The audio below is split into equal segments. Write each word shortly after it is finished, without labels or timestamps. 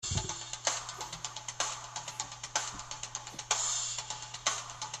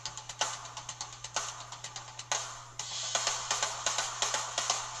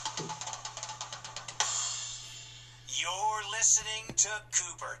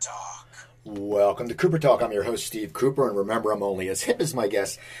Talk. Welcome to Cooper Talk. I'm your host, Steve Cooper, and remember, I'm only as hip as my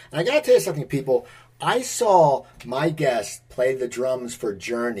guest. And I got to tell you something, people. I saw my guest play the drums for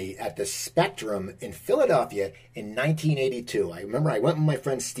Journey at the Spectrum in Philadelphia in 1982. I remember I went with my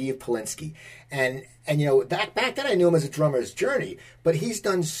friend Steve Polinsky. And you know, back then I knew him as a drummer as Journey, but he's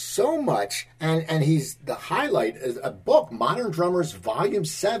done so much, and he's the highlight is a book, Modern Drummers Volume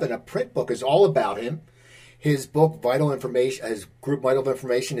 7, a print book, is all about him. His book, Vital Information, his group Vital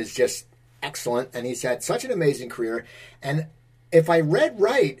Information, is just excellent, and he's had such an amazing career. And if I read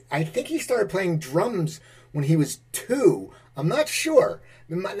right, I think he started playing drums when he was 2. I'm not sure.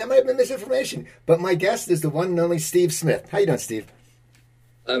 That might have been misinformation. But my guest is the one and only Steve Smith. How you doing, Steve?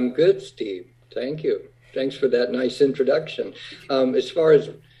 I'm good, Steve. Thank you. Thanks for that nice introduction. As far as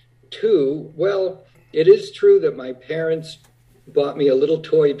 2, well, it is true that my parents bought me a little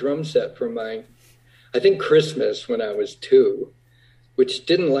toy drum set for I think Christmas when I was 2, which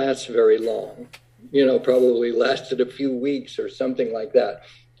didn't last very long. You know, probably lasted a few weeks or something like that.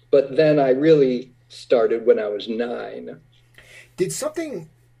 But then I really started when I was 9. Did something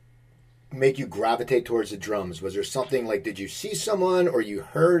make you gravitate towards the drums? Was there something like, did you see someone or you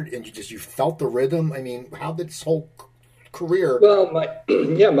heard and you felt the rhythm? I mean, how did this whole career? Well,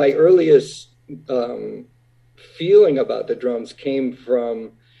 my earliest feeling about the drums came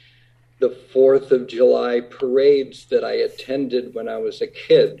from the 4th of July parades that I attended when I was a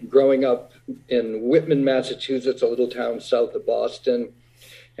kid, growing up in Whitman, Massachusetts, a little town south of Boston.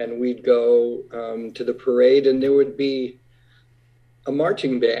 And we'd go to the parade, and there would be a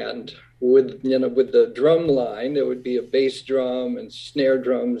marching band with the drum line. There would be a bass drum and snare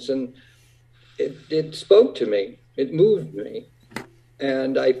drums, and it spoke to me. It moved me.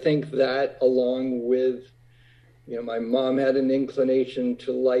 And I think that, along with my mom had an inclination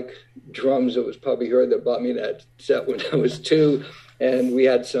to like drums. It was probably her that bought me that set when I was 2. And we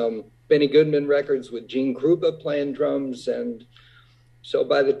had some Benny Goodman records with Gene Krupa playing drums. And so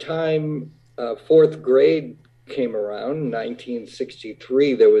by the time 4th grade came around,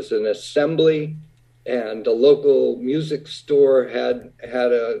 1963, there was an assembly, and a local music store had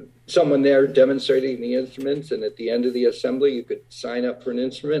someone there demonstrating the instruments. And at the end of the assembly, you could sign up for an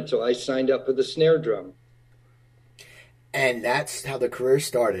instrument. So I signed up for the snare drum. And that's how the career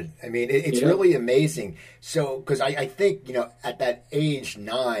started. I mean, it's really amazing. So, because I think, at that age,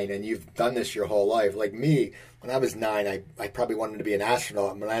 9, and you've done this your whole life, like me, when I was 9, I probably wanted to be an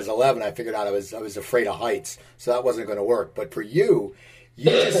astronaut. When I was 11, I figured out I was afraid of heights, so that wasn't going to work. But for you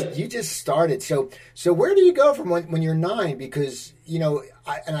just started. So where do you go from when you're 9? Because,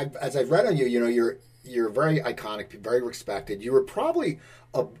 as I've read on you, you're very iconic, very respected. You were probably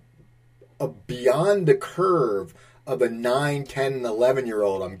a beyond the curve of a 9, 10, and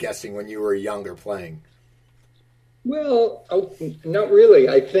 11-year-old, I'm guessing, when you were younger playing. Well, not really.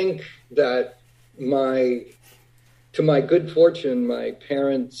 I think that to my good fortune, my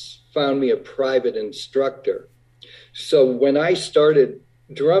parents found me a private instructor. So when I started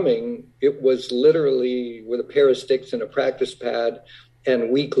drumming, it was literally with a pair of sticks and a practice pad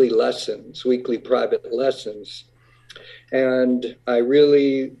and weekly private lessons. And I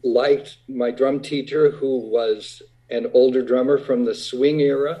really liked my drum teacher, who was an older drummer from the swing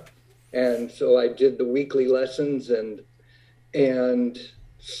era. And so I did the weekly lessons and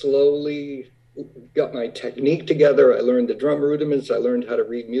slowly got my technique together. I learned the drum rudiments. I learned how to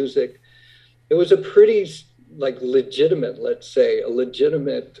read music. It was a pretty legitimate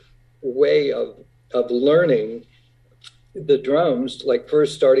way of learning the drums,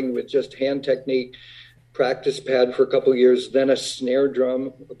 first starting with just hand technique, practice pad for a couple of years, then a snare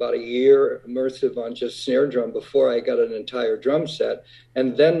drum, about a year immersive on just snare drum before I got an entire drum set.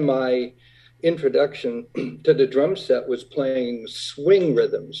 And then my introduction to the drum set was playing swing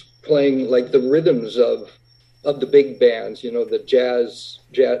rhythms, playing the rhythms of the big bands, the jazz.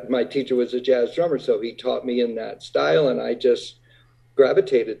 My teacher was a jazz drummer, so he taught me in that style, and I just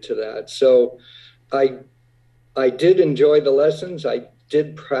gravitated to that. So I did enjoy the lessons. I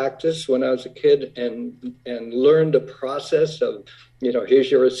did practice when I was a kid and learned a process of,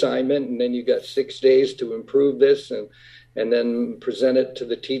 here's your assignment, and then you got 6 days to improve this and then present it to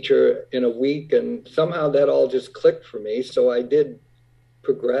the teacher in a week. And somehow that all just clicked for me. So I did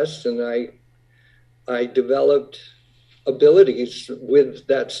progress, and I developed abilities with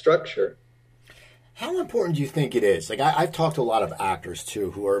that structure. How important do you think it is? I've talked to a lot of actors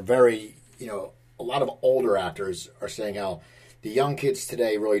too, who are very, a lot of older actors are saying how the young kids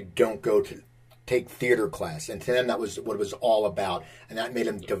today really don't go to take theater class. And to them, that was what it was all about. And that made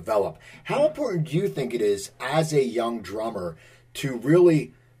them develop. How important do you think it is as a young drummer to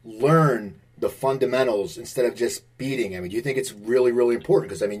really learn the fundamentals instead of just beating? I mean, do you think it's really, really important?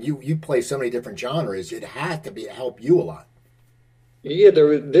 Because, I mean, you play so many different genres. It had to help you a lot. Yeah,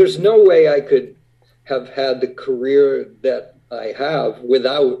 there's no way I could have had the career that I have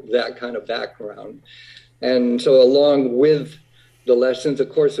without that kind of background. And so along with the lessons, of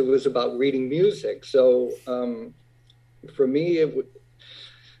course, it was about reading music. So for me,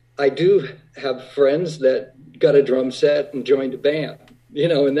 I do have friends that got a drum set and joined a band,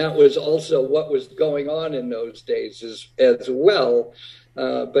 and that was also what was going on in those days as well.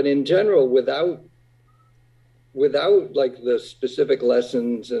 But in general, without like the specific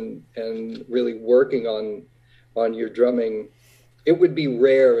lessons and really working on your drumming, it would be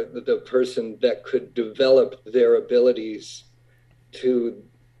rare that the person that could develop their abilities to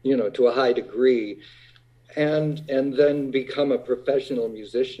a high degree and then become a professional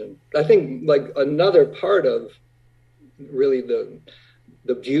musician. I think like another part of really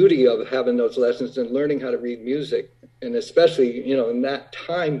the beauty of having those lessons and learning how to read music, and especially, in that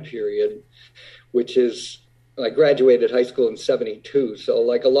time period, which is, I graduated high school in 72. So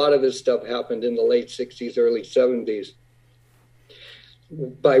like a lot of this stuff happened in the late 60s, early 70s.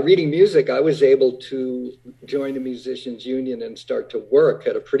 By reading music, I was able to join the Musicians Union and start to work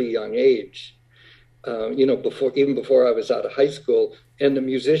at a pretty young age, before I was out of high school. And the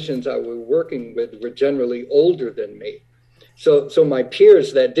musicians I was working with were generally older than me. So my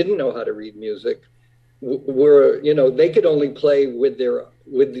peers that didn't know how to read music were, they could only play with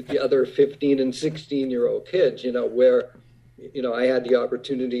the other 15 and 16-year-old kids, where, I had the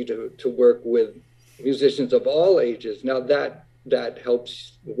opportunity to work with musicians of all ages. Now that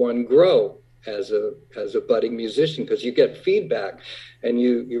helps one grow as a budding musician, because you get feedback and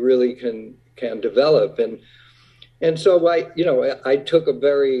you really can develop. And so I took a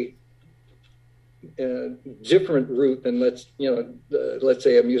very different route than let's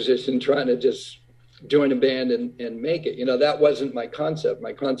say a musician trying to just join a band and make it. That wasn't my concept.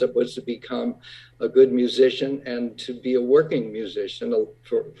 My concept was to become a good musician and to be a working musician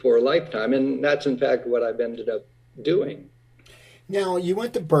for a lifetime. And that's in fact what I've ended up doing. Now, you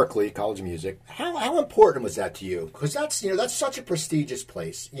went to Berklee College of Music. How important was that to you? Because that's such a prestigious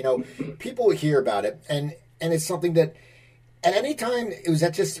place. People hear about it, and it's something that at any time, was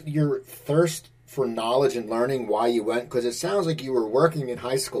that just your thirst for knowledge and learning why you went? Because it sounds like you were working in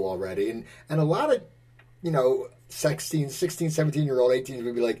high school already, and a lot of 16, 17-year-old, 18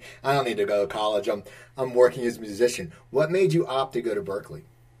 would be like, I don't need to go to college. I'm working as a musician. What made you opt to go to Berklee?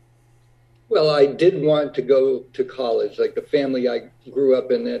 Well, I did want to go to college. Like the family I grew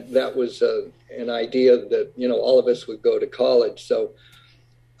up in, that was an idea that, all of us would go to college. So,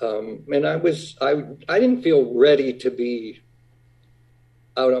 and I didn't feel ready to be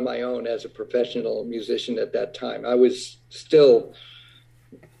out on my own as a professional musician at that time. I was still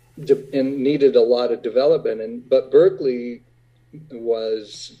and needed a lot of development. But Berklee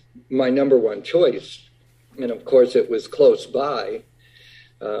was my number one choice. And of course it was close by.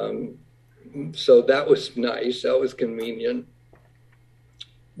 So that was nice. That was convenient.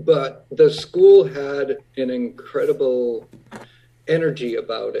 But the school had an incredible energy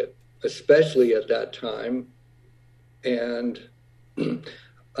about it, especially at that time. And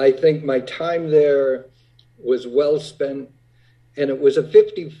I think my time there was well spent, and it was a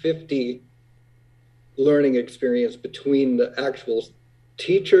 50-50 learning experience between the actual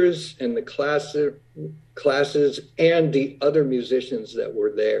teachers and the classes and the other musicians that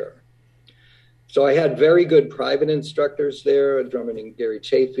were there. So I had very good private instructors there, a drummer named Gary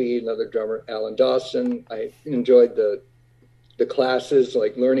Chafee, another drummer, Alan Dawson. I enjoyed the classes,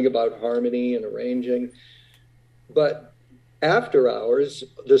 like learning about harmony and arranging. But after hours,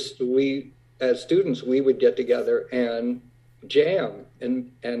 we, as students, we would get together and jam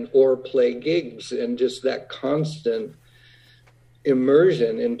or play gigs, and just that constant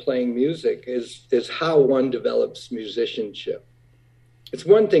immersion in playing music is how one develops musicianship. It's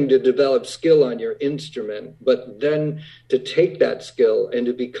one thing to develop skill on your instrument, but then to take that skill and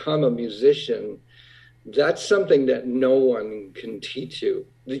to become a musician, that's something that no one can teach you.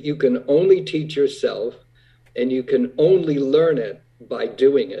 You can only teach yourself, and you can only learn it by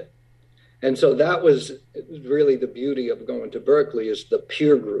doing it. And so that was really the beauty of going to Berklee, is the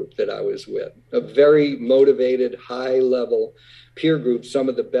peer group that I was with, a very motivated, high-level peer group. Some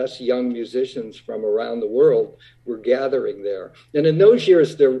of the best young musicians from around the world were gathering there. And in those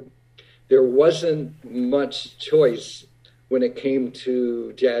years, there wasn't much choice when it came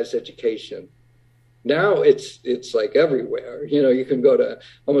to jazz education. Now it's like everywhere. You can go to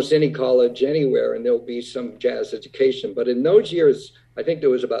almost any college anywhere and there'll be some jazz education. But in those years, I think there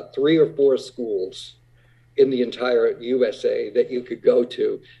was about 3 or 4 schools in the entire USA that you could go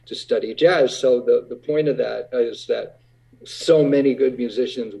to study jazz. So the point of that is that so many good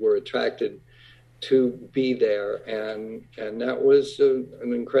musicians were attracted to be there, and that was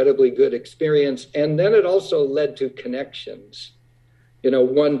an incredibly good experience. And then it also led to connections.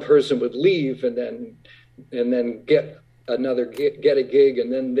 One person would leave and then get a gig,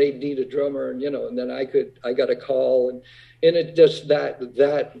 and then they'd need a drummer, and then I got a call, and it just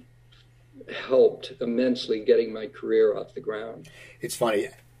that helped immensely getting my career off the ground. It's funny.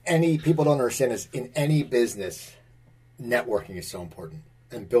 People don't understand this. In any business, networking is so important.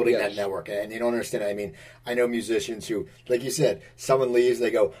 And building that network. And they don't understand. I mean, I know musicians who, like you said, someone leaves, they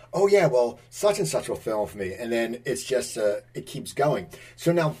go, oh yeah, well, such and such will film for me. And then it's just, it keeps going.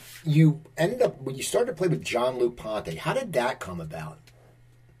 So now you when you started to play with Jean-Luc Ponty, how did that come about?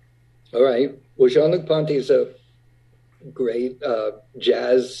 All right. Well, Jean-Luc Ponty is a great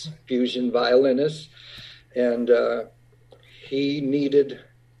jazz fusion violinist. And he needed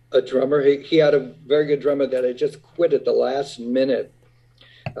a drummer. He had a very good drummer that had just quit at the last minute.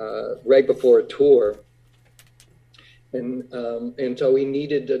 Right before a tour, and so he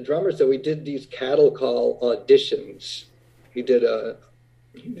needed a drummer. So he did these cattle call auditions. He did that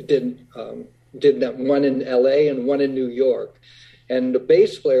one in L.A. and one in New York. And the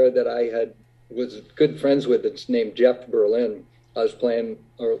bass player that I was good friends with, it's named Jeff Berlin. I was playing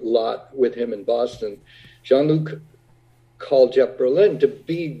a lot with him in Boston. Jean-Luc called Jeff Berlin to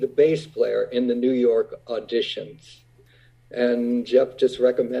be the bass player in the New York auditions. And Jeff just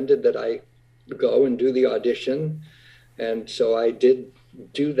recommended that I go and do the audition. And so I did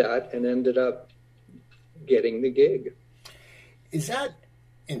do that and ended up getting the gig. Is that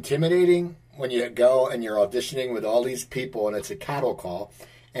intimidating when you go and you're auditioning with all these people and it's a cattle call?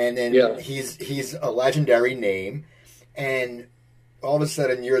 And then he's a legendary name, and all of a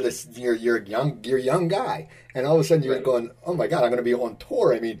sudden you're a young guy, and all of a sudden you're going, oh my God, I'm going to be on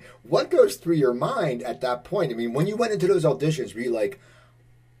tour. I mean, what goes through your mind at that point? I mean, when you went into those auditions, were you like,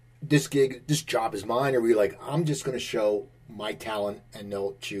 this job is mine, or were you like, I'm just going to show my talent and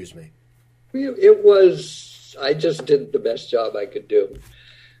they'll choose me? I just did the best job I could do,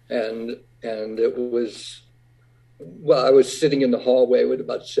 and it was. Well, I was sitting in the hallway with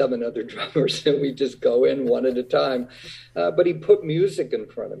about 7 other drummers, and we just go in one at a time. But he put music in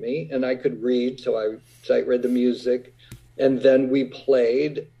front of me, and I could read, so I read the music. And then we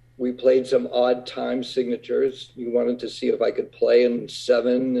played some odd time signatures. We wanted to see if I could play in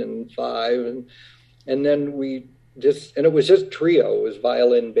 7 and 5. And then and it was just trio. It was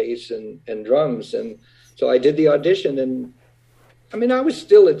violin, bass, and drums. And so I did the audition, and I mean, I was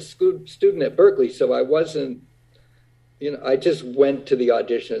still a student at Berklee, so I wasn't, I just went to the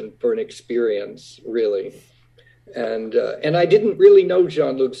audition for an experience, really. And I didn't really know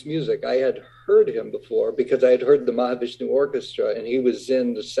Jean-Luc's music. I had heard him before because I had heard the Mahavishnu Orchestra, and he was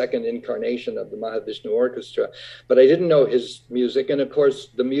in the second incarnation of the Mahavishnu Orchestra. But I didn't know his music. And of course,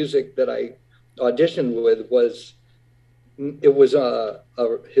 the music that I auditioned with was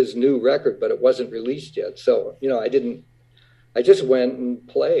his new record, but it wasn't released yet. So, I just went and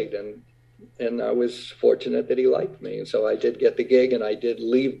played, and I was fortunate that he liked me. And so I did get the gig, and I did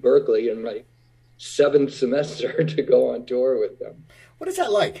leave Berklee in my 7th semester to go on tour with them. What is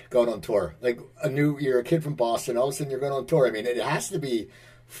that like, going on tour? Like you're a kid from Boston, all of a sudden you're going on tour. I mean, it has to be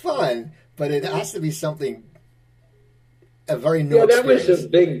fun, but it has to be a very new experience.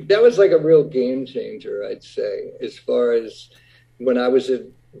 That was like a real game changer, I'd say, as far as when I was at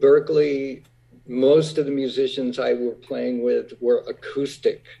Berklee. Most of the musicians I were playing with were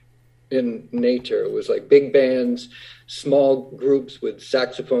acoustic in nature. It was like big bands, small groups with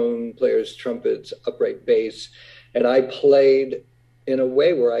saxophone players, trumpets, upright bass. And I played in a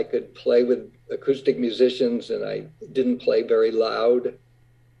way where I could play with acoustic musicians, and I didn't play very loud,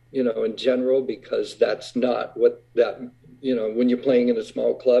 in general, because that's not when you're playing in a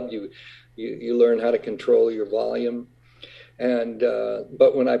small club, you learn how to control your volume. And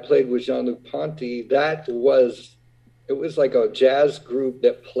but when I played with Jean-Luc Ponty, it was like a jazz group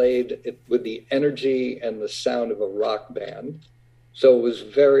that played with the energy and the sound of a rock band. So it was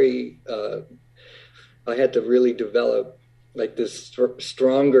very, I had to really develop like this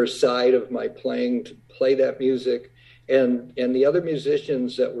stronger side of my playing to play that music. And the other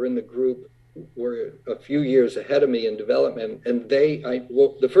musicians that were in the group were a few years ahead of me in development. And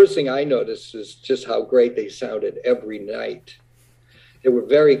the first thing I noticed is just how great they sounded every night. They were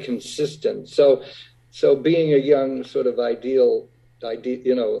very consistent. So being a young sort of a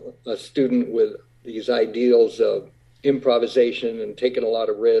student with these ideals of improvisation and taking a lot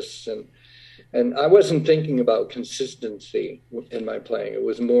of risks, and I wasn't thinking about consistency in my playing. It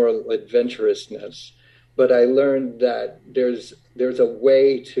was more adventurousness. but I learned that there's a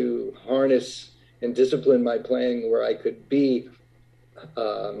way to harness and discipline my playing where I could be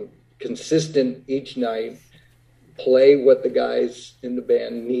consistent each night, play what the guys in the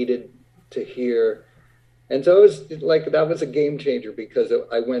band needed to hear. And so it was like, that was a game changer, because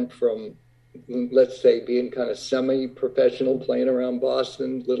I went from, let's say, being kind of semi-professional, playing around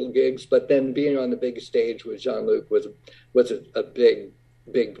Boston, little gigs, but then being on the big stage with Jean-Luc was a big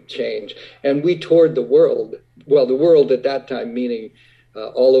change. And we toured the world. Well, the world at that time, meaning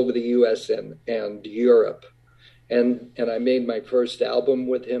all over the U.S. and Europe. And I made my first album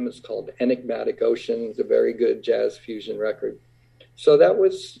with him. It's called Enigmatic Ocean. It's a very good jazz fusion record. So that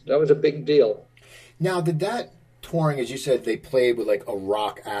was a big deal. Now, did that touring, as you said, they played with like a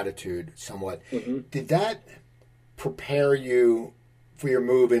rock attitude somewhat. Mm-hmm. Did that prepare you for your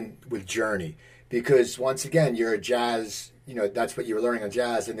move in with Journey? Because once again, you're a jazz, that's what you were learning on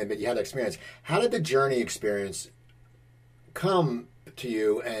jazz, and then but you had experience. How did the Journey experience come to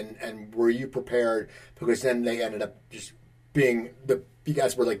you, and were you prepared? Because then they ended up just being you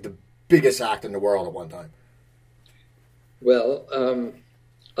guys were like the biggest act in the world at one time. Well,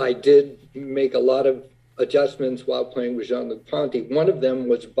 I did make a lot of adjustments while playing with Jean-Luc Ponty. One of them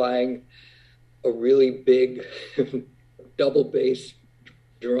was buying a really big double bass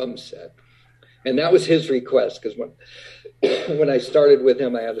drum set. And that was his request, because when I started with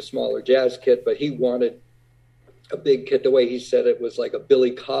him, I had a smaller jazz kit, but he wanted a big kit. The way he said it was like a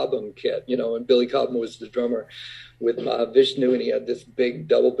Billy Cobham kit, and Billy Cobham was the drummer with Mahavishnu, and he had this big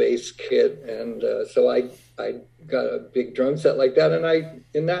double bass kit. And so I got a big drum set like that,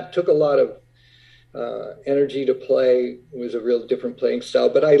 and that took a lot of energy to play. It was a real different playing style,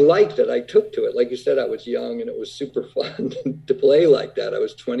 but I liked it. I took to it. Like you said, I was young, and it was super fun to play like that. I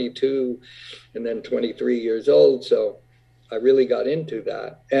was 22 and then 23 years old, so I really got into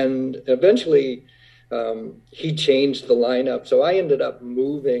that. And eventually he changed the lineup, so I ended up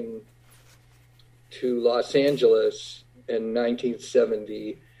moving to Los Angeles in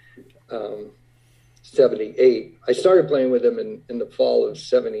 1978. I started playing with him in the fall of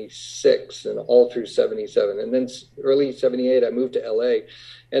 76 and all through 77. And then early 78, I moved to LA.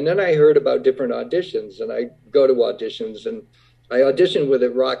 And then I heard about different auditions, and I go to auditions, and I auditioned with a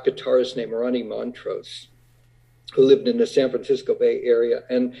rock guitarist named Ronnie Montrose, who lived in the San Francisco Bay Area.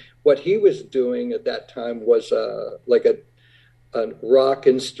 And what he was doing at that time was like a rock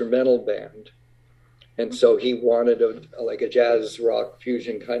instrumental band. And so he wanted a jazz rock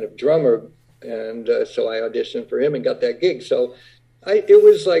fusion kind of drummer. And so I auditioned for him and got that gig. So it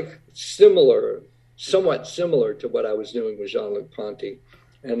was like somewhat similar to what I was doing with Jean-Luc Ponty.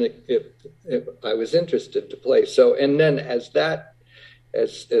 And I was interested to play. So, and then as that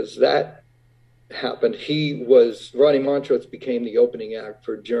happened, Ronnie Montrose became the opening act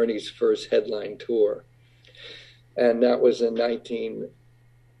for Journey's first headline tour. And that was in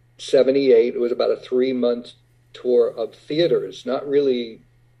 1978. It was about a 3-month tour of theaters, not really,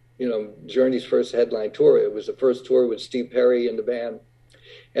 Journey's first headline tour. It was the first tour with Steve Perry in the band.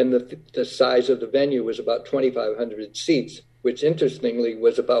 And the size of the venue was about 2,500 seats, which interestingly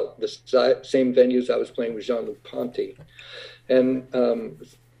was about the same venues I was playing with Jean-Luc Ponty. And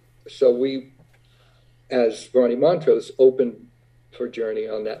so we, as Ronnie Montrose, opened for Journey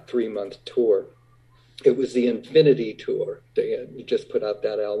on that 3-month tour. It was the Infinity Tour. They had just put out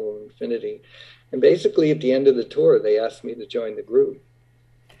that album, Infinity. And basically at the end of the tour, they asked me to join the group.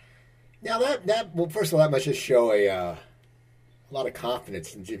 Now well, first of all, that must just show a lot of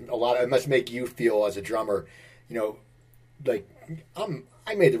confidence, and it must make you feel as a drummer, like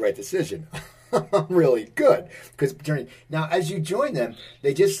I made the right decision. I'm really good. Because now, as you join them,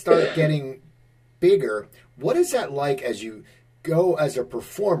 they just start getting bigger. What is that like as you go as a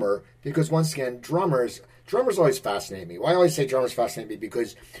performer? Because once again, drummers always fascinate me. Well, I always say drummers fascinate me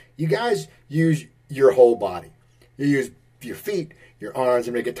because you guys use your whole body. You use your feet, your arms.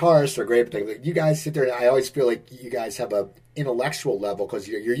 I mean, guitarists are great, but you guys sit there, and I always feel like you guys have a intellectual level because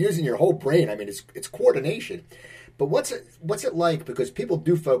you're using your whole brain. I mean, it's coordination. But what's it like? Because people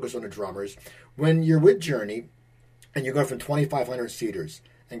do focus on the drummers when you're with Journey, and you're going from 2,500 seaters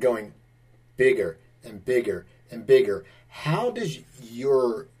and going bigger and bigger and bigger. How does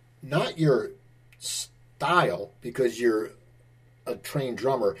not your style, because you're a trained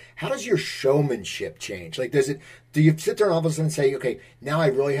drummer, how does your showmanship change? Like, do you sit there and all of a sudden say, okay, now I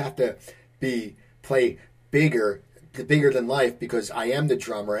really have to play bigger than life because I am the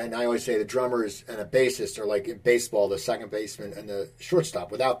drummer? And I always say the drummers and a bassist are like in baseball, the second baseman and the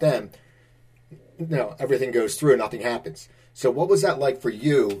shortstop. Without them, everything goes through and nothing happens. So what was that like for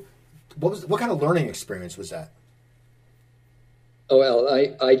you? What kind of learning experience was that? Well,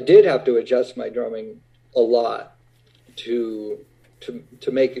 I did have to adjust my drumming a lot to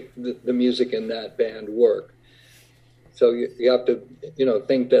make the music in that band work. So you have to,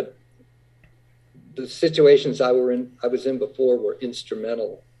 think that the situations I was in before were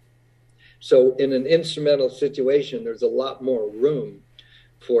instrumental. So in an instrumental situation, there's a lot more room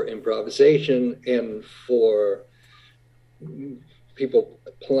for improvisation and for people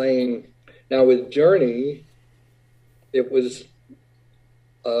playing. Now with Journey, it was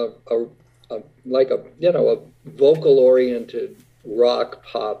like a vocal-oriented rock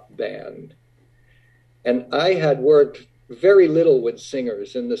pop band. And I had worked very little with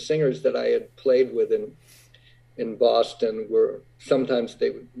singers, and the singers that I had played with in Boston were sometimes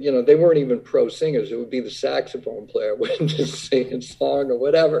they weren't even pro singers. It would be the saxophone player would just sing a song or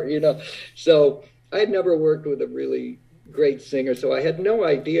whatever, So I had never worked with a really great singer, so I had no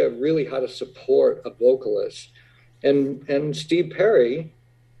idea really how to support a vocalist. And Steve Perry,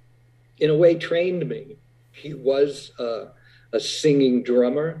 in a way, trained me. He was a singing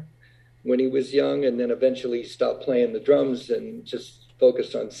drummer when he was young, and then eventually stopped playing the drums and just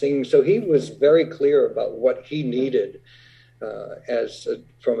focused on singing. So he was very clear about what he needed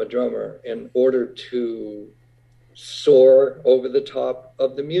from a drummer in order to soar over the top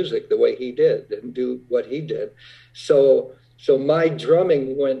of the music the way he did and do what he did. So my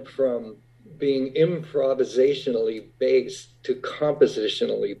drumming went from being improvisationally based to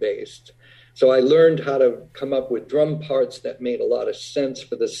compositionally based. So I learned how to come up with drum parts that made a lot of sense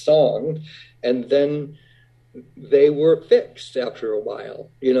for the song, and then they were fixed after a while.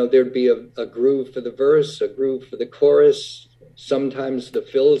 There'd be a groove for the verse, a groove for the chorus. Sometimes the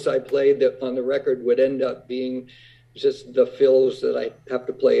fills I played on the record would end up being just the fills that I have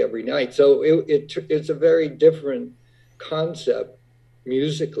to play every night. So it's a very different concept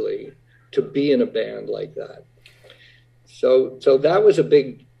musically to be in a band like that. So that was a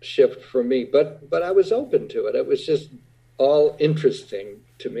big shift for me, but I was open to it. It was just all interesting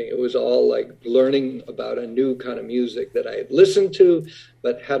to me. It was all like learning about a new kind of music that I had listened to,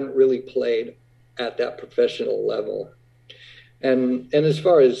 but hadn't really played at that professional level. And as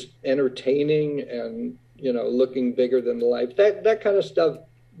far as entertaining and, looking bigger than life, that kind of stuff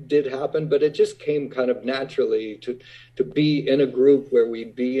did happen, but it just came kind of naturally to be in a group where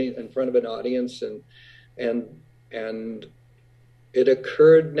we'd be in front of an audience and it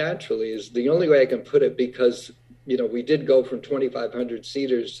occurred naturally is the only way I can put it, because we did go from 2,500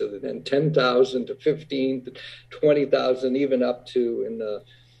 seaters to then 10,000 to 15 to 20,000, even up to in the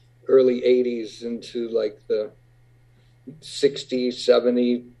early 80s into like the 60,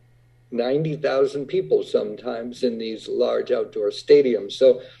 70, 90,000 people sometimes in these large outdoor stadiums.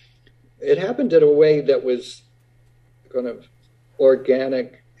 So it happened in a way that was kind of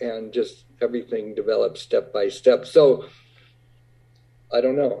organic and just everything developed step by step. So I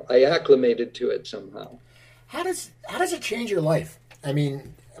don't know. I acclimated to it somehow. How does it change your life? I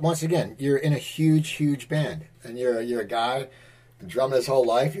mean, once again, you're in a huge band, and you're a guy been drumming his whole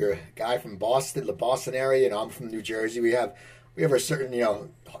life. You're a guy from Boston, the Boston area. I'm from New Jersey. We have a certain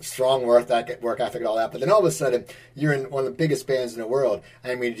strong work ethic and all that. But then all of a sudden, you're in one of the biggest bands in the world.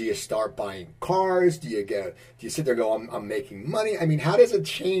 I mean, do you start buying cars? Do you sit there and go, I'm making money? I mean, how does it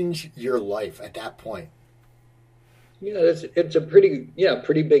change your life at that point? Yeah, it's a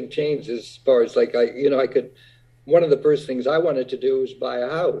pretty big change as far as like one of the first things I wanted to do was buy a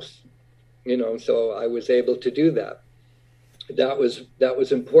house, so I was able to do that. That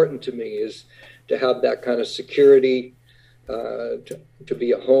was important to me, is to have that kind of security, to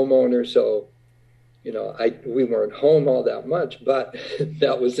be a homeowner. So, we weren't home all that much, but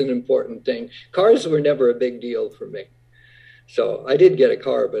that was an important thing. Cars were never a big deal for me. So I did get a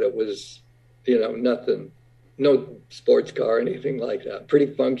car, but it was, nothing. No sports car or anything like that.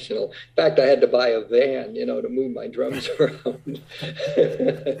 Pretty functional. In fact, I had to buy a van, to move my drums around.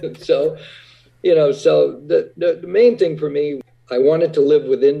 So the main thing for me, I wanted to live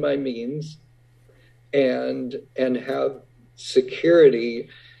within my means and have security.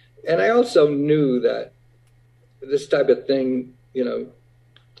 And I also knew that this type of thing,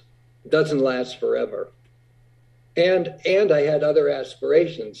 doesn't last forever. And I had other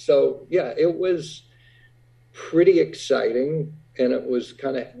aspirations. So yeah, it was pretty exciting, and it was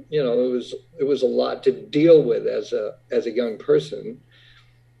kind of it was a lot to deal with as a young person,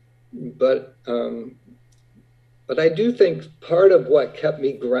 but I do think part of what kept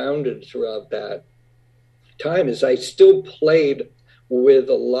me grounded throughout that time is I still played with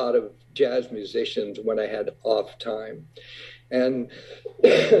a lot of jazz musicians when I had off time, and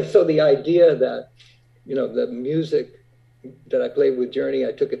so the idea that the music that I played with Journey,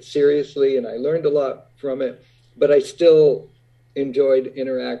 I took it seriously and I learned a lot from it, but I still enjoyed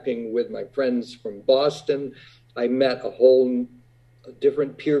interacting with my friends from Boston. I met a whole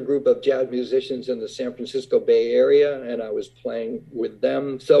different peer group of jazz musicians in the San Francisco Bay Area, and I was playing with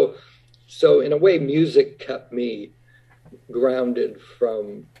them. So in a way, music kept me grounded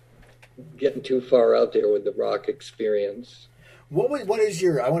from getting too far out there with the rock experience. What is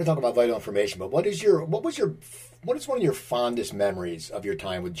your? I want to talk about Vital Information, but what is one of your fondest memories of your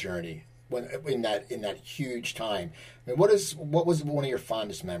time with Journey when in that huge time? I mean, what was one of your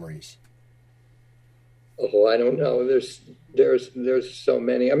fondest memories? Oh, I don't know. There's so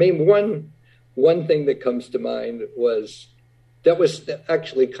many. I mean, one thing that comes to mind was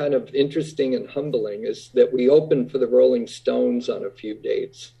actually kind of interesting and humbling is that we opened for the Rolling Stones on a few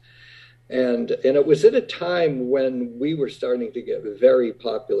dates. And it was at a time when we were starting to get very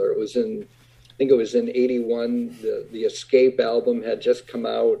popular. I think it was in 81. The Escape album had just come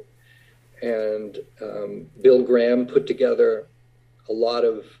out, and Bill Graham put together a lot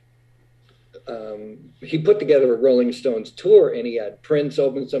of. He put together a Rolling Stones tour, and he had Prince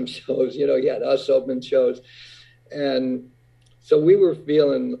open some shows. He had us open shows, and so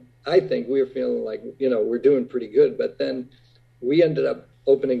I think we were feeling like we're doing pretty good. But then we ended up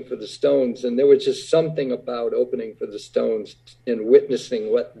opening for the Stones, and there was just something about opening for the Stones and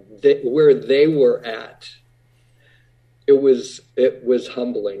witnessing where they were at. It was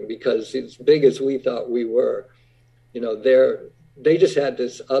humbling, because as big as we thought we were, they just had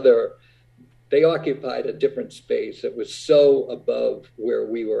this other. They occupied a different space that was so above where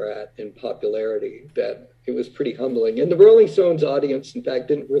we were at in popularity that it was pretty humbling. And the Rolling Stones audience, in fact,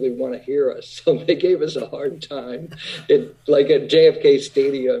 didn't really want to hear us, so they gave us a hard time. Like at JFK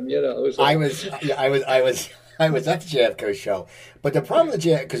Stadium, It was like, I was at the JFK show, but the problem with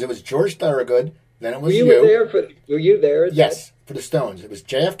because it was George Thorogood, then it was you. Were you there? Yes, for the Stones. It was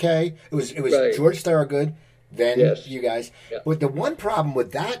JFK. It was right. George Thorogood, then you guys. Yeah. But the one problem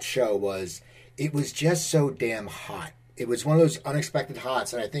with that show was it was just so damn hot. It was one of those unexpected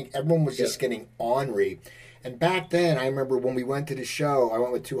hots, and I think everyone was just getting ornery. And back then, I remember when we went to the show, I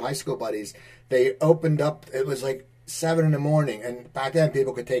went with two high school buddies. They opened up, it was like 7 in the morning, and back then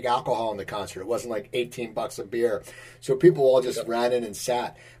people could take alcohol in the concert. It wasn't like $18 a beer. So people all just ran in and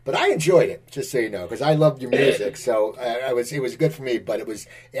sat. But I enjoyed it, just so you know, because I loved your music. So it was good for me, but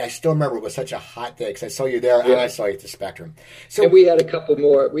I still remember it was such a hot day, because I saw you there and I saw you at the Spectrum. So and we had a couple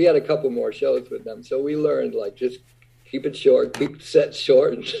more shows with them. So we learned, like, just keep it short, keep the set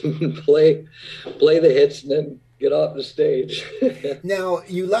short, and play the hits, and then get off the stage. Now,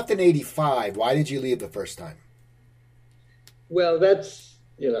 you left in 85. Why did you leave the first time? Well, that's,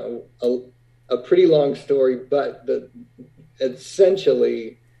 a pretty long story, but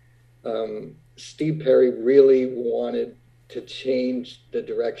essentially, Steve Perry really wanted to change the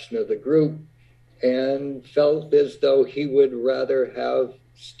direction of the group and felt as though he would rather have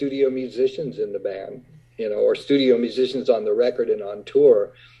studio musicians in the band, or studio musicians on the record and on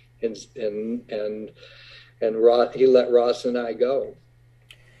tour, and he let Ross and I go.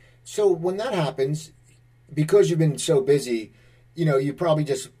 So when that happens, because you've been so busy, you probably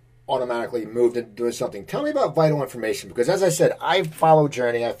just automatically moved into doing something. Tell me about Vital Information, because as I said, I followed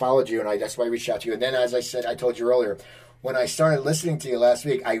Journey, I followed you, and that's why I reached out to you. And then, as I said, I told you earlier, when I started listening to you last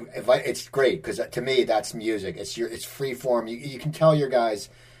week, it's great, because to me, that's music. It's free form. You can tell your guys,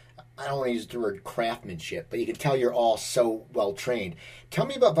 I don't want to use the word craftsmanship, but you can tell you're all so well trained. Tell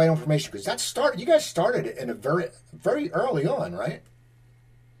me about Vital Information, because you guys started in a very, very early on, right?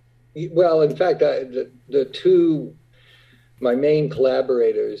 Well, in fact, my main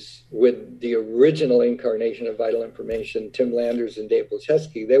collaborators with the original incarnation of Vital Information, Tim Landers and Dave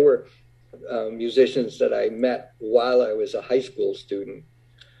Lecheski, they were musicians that I met while I was a high school student.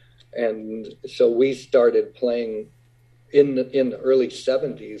 And so we started playing in the early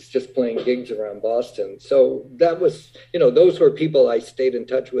 70s, just playing gigs around Boston. So that was, those were people I stayed in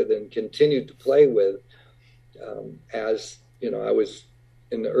touch with and continued to play with as, I was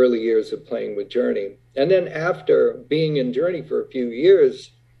in the early years of playing with Journey. And then after being in Journey for a few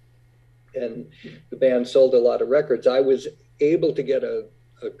years, and the band sold a lot of records, I was able to get a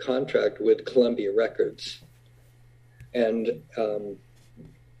contract with Columbia Records. And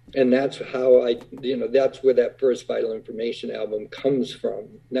that's how that's where that first Vital Information album comes from.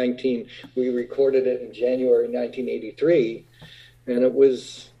 We recorded it in January 1983, and it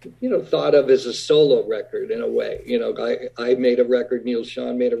was, thought of as a solo record in a way. I made a record, Neil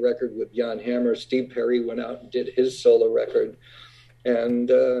Schon made a record with Jan Hammer, Steve Perry went out and did his solo record, and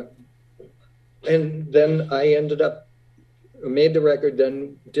then I made the record,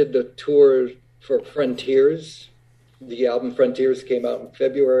 then did the tour for Frontiers. The album Frontiers came out in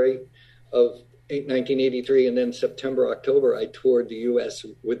February of 1983, and then September, October, I toured the U.S.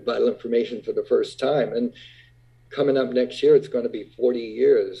 with Vital Information for the first time. And coming up next year, it's going to be 40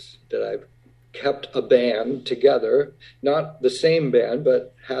 years that I've kept a band together, not the same band,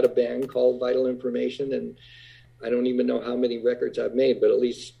 but had a band called Vital Information. And I don't even know how many records I've made, but at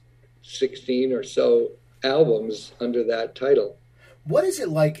least 16 or so albums under that title. What is it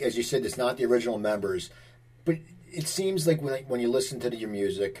like, as you said, it's not the original members, but it seems like when you listen to your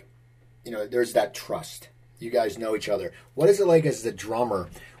music, there's that trust. You guys know each other. What is it like as the drummer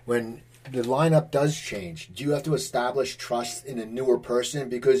when the lineup does change? Do you have to establish trust in a newer person?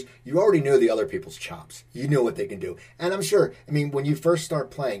 Because you already knew the other people's chops. You knew what they can do. And I'm sure, when you first start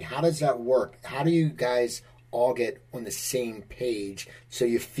playing, how does that work? How do you guys all get on the same page so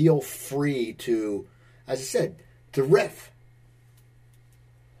you feel free to, as I said, to riff?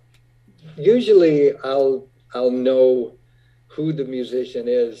 Usually I'll know who the musician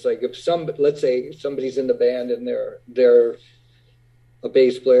is. Like if let's say somebody's in the band and they're a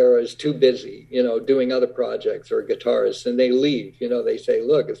bass player is too busy, doing other projects, or a guitarist, and they leave, they say,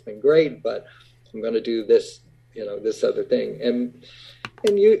 look, it's been great, but I'm going to do this, this other thing. And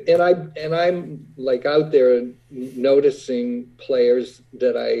I'm like out there noticing players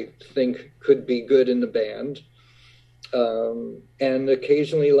that I think could be good in the band. And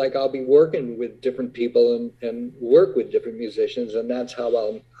occasionally, like, I'll be working with different people and work with different musicians, and that's how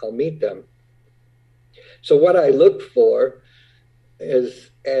I'll meet them. So what I look for is,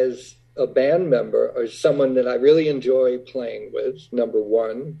 as a band member, or someone that I really enjoy playing with, number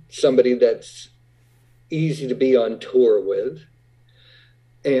one, somebody that's easy to be on tour with,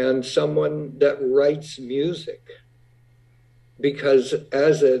 and someone that writes music. Because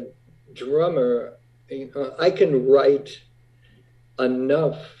as a drummer, I can write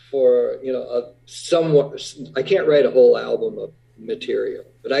enough for, somewhat. I can't write a whole album of material,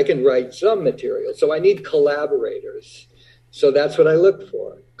 but I can write some material. So I need collaborators. So that's what I look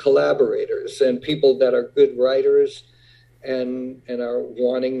for, collaborators and people that are good writers and are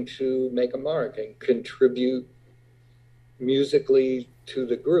wanting to make a mark and contribute musically to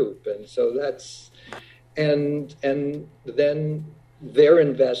the group. And so that's, and then they're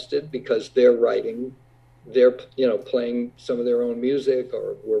invested because they're writing, they're playing some of their own music,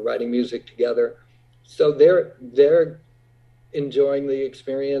 or we're writing music together. So they're enjoying the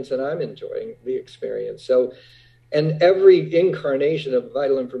experience and I'm enjoying the experience. So, and every incarnation of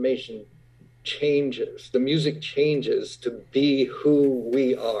Vital Information changes. The music changes to be who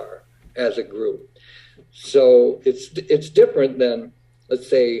we are as a group. So it's different than, let's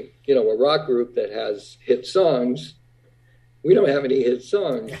say, a rock group that has hit songs. We don't have any hit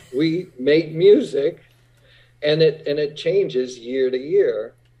songs. We make music, and it changes year to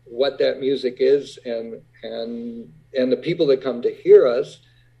year what that music is, and the people that come to hear us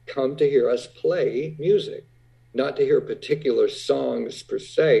play music, not to hear particular songs per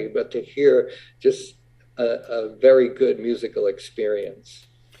se, but to hear just a very good musical experience.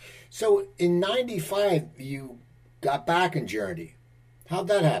 So in '95, you got back in Journey. How'd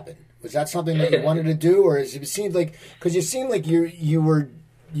that happen? Was that something that you wanted to do, or it seemed like, because you seem like you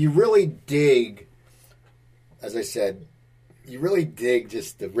really dig, as I said, you really dig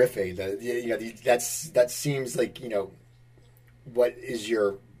just the riffing. That seems like what is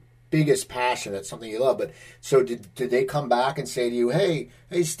your biggest passion. That's something you love. But so did they come back and say to you, hey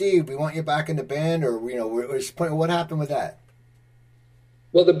Steve, we want you back in the band, or what happened with that?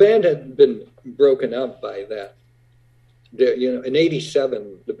 Well, the band had been broken up by that. In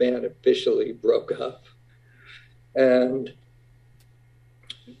 '87, the band officially broke up, and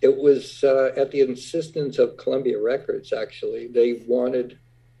it was at the insistence of Columbia Records. Actually, they wanted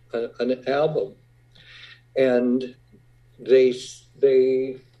an album, and they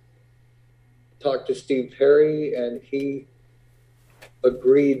talked to Steve Perry, and he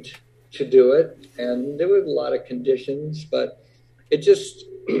agreed to do it. And there were a lot of conditions, but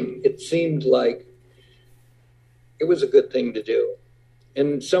it seemed like it was a good thing to do.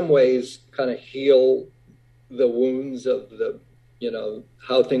 In some ways, kind of heal the wounds of the,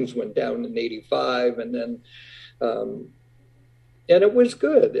 how things went down in '85. And then, and it was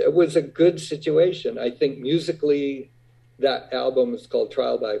good. It was a good situation. I think musically, that album is called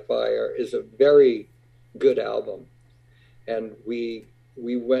Trial by Fire, is a very good album. And we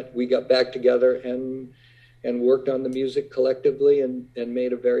got back together and worked on the music collectively and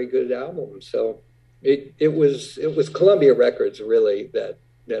made a very good album. So it was Columbia Records really that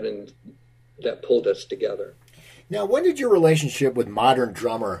pulled us together. Now, when did your relationship with Modern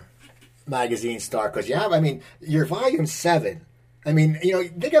Drummer magazine start? Because you're volume 7.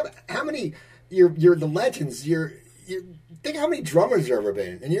 Think of how many you're the legends. Think how many drummers there ever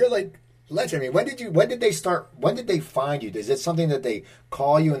been, and you're like Legend. I mean, when did they start? When did they find you? Is it something that they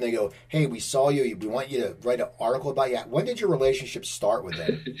call you and they go, "Hey, we saw you. We want you to write an article about you"? When did your relationship start with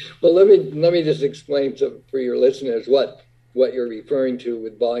them? Well, let me just explain for your listeners what you're referring to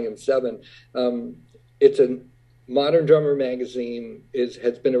with Volume 7. It's a Modern Drummer magazine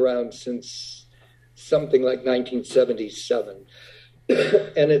has been around since something like 1977,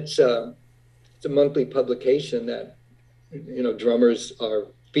 and it's a monthly publication that drummers are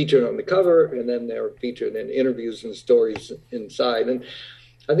featured on the cover, and then they're featured in interviews and stories inside. And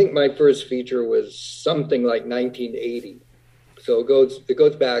I think my first feature was something like 1980. So it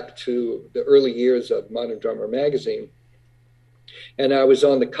goes back to the early years of Modern Drummer magazine. And I was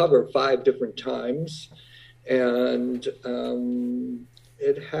on the cover 5 different times. And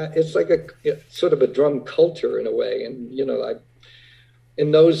it's like sort of a drum culture in a way. And,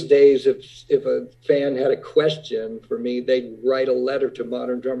 in those days, if a fan had a question for me, they'd write a letter to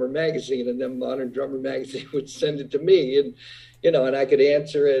Modern Drummer magazine, and then Modern Drummer magazine would send it to me, and and I could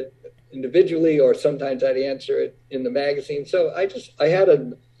answer it individually, or sometimes I'd answer it in the magazine. So I had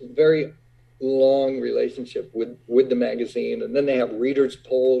a very long relationship with the magazine, and then they have readers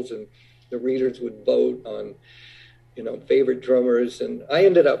polls, and the readers would vote on favorite drummers, and I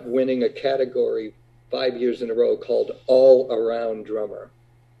ended up winning a category 5 years in a row called All Around Drummer,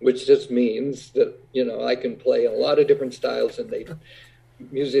 which just means that, I can play in a lot of different styles, and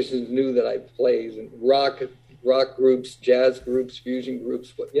musicians knew that I played in rock groups, jazz groups, fusion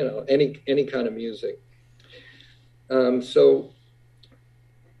groups, any kind of music. So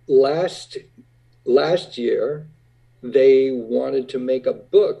last year, they wanted to make a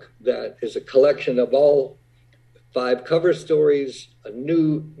book that is a collection of all 5 cover stories, a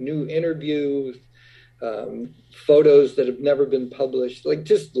new interviews, photos that have never been published, like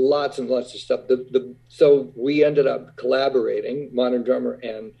just lots and lots of stuff. So we ended up collaborating, Modern Drummer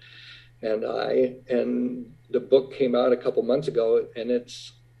and I, and the book came out a couple months ago, and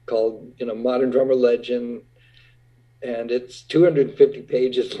it's called Modern Drummer Legend, and it's 250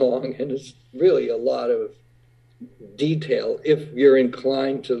 pages long, and it's really a lot of detail if you're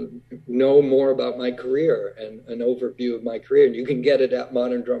inclined to know more about my career and an overview of my career. And you can get it at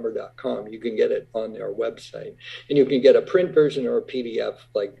moderndrummer.com. You can get it on their website, and you can get a print version or a PDF,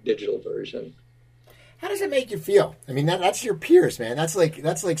 like digital version. How does it make you feel? I mean, that's your peers, man. That's like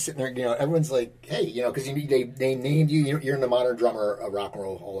sitting there, everyone's like, hey, because they named you. You're in the Modern Drummer Rock and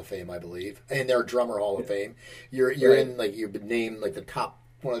Roll Hall of Fame, I believe, and their Drummer Hall of Fame. You're right. In you've been named like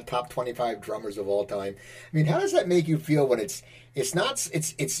one of the top 25 drummers of all time. I mean, how does that make you feel when it's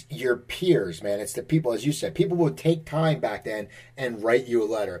your peers, man? It's the people, as you said, people would take time back then and write you a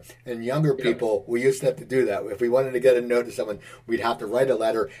letter. And younger people, we used to have to do that. If we wanted to get a note to someone, we'd have to write a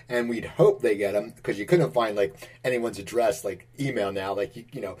letter, and we'd hope they get them, because you couldn't find anyone's address, email now,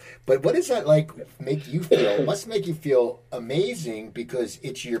 But what does that make you feel? It must make you feel amazing, because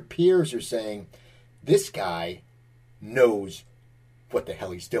it's your peers are saying, this guy knows what the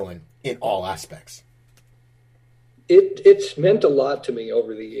hell he's doing in all aspects. It's meant a lot to me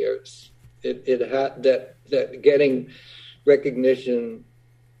over the years. It had that getting recognition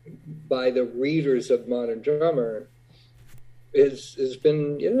by the readers of Modern Drummer has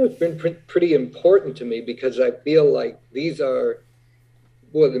been it's been pretty important to me, because I feel like these are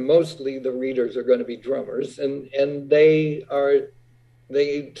mostly the readers are going to be drummers, and they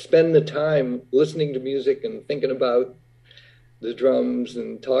spend the time listening to music and thinking about the drums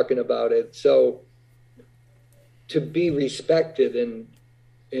and talking about it. So to be respected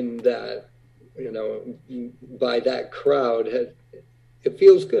in that, by that crowd, it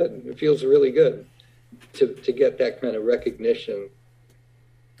feels good. It feels really good to get that kind of recognition.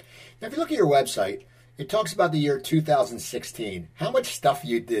 Now, if you look at your website, it talks about the year 2016. How much stuff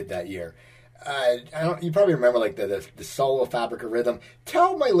you did that year? You probably remember the solo Fabric of Rhythm.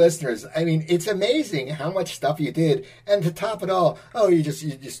 Tell my listeners, I mean, it's amazing how much stuff you did, and to top it all, you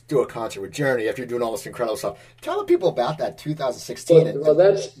just do a concert with Journey after you're doing all this incredible stuff. Tell the people about that 2016. Well,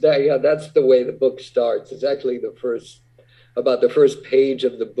 that's the way the book starts. It's actually the first page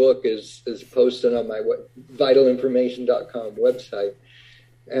of the book is posted on my vitalinformation.com website,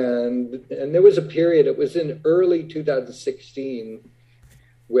 and there was a period. It was in early 2016.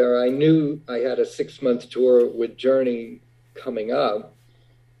 Where I knew I had a 6-month tour with Journey coming up.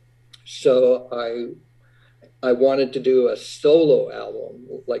 So I wanted to do a solo album,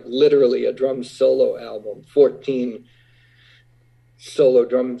 like literally a drum solo album, 14 solo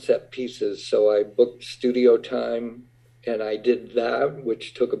drum set pieces. So I booked studio time, and I did that,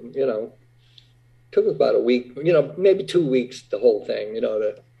 which took about a week, maybe 2 weeks, the whole thing,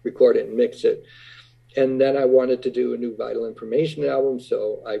 to record it and mix it. And then I wanted to do a new Vital Information album,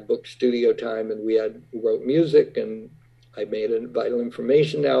 so I booked studio time, and we wrote music, and I made a Vital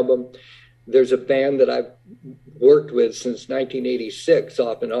Information album. There's a band that I've worked with since 1986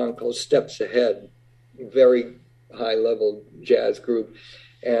 off and on called Steps Ahead, very high-level jazz group.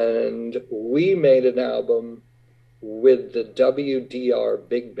 And we made an album with the WDR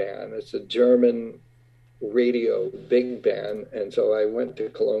Big Band. It's a German radio big band. And so I went to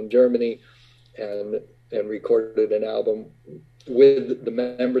Cologne, Germany, and recorded an album with the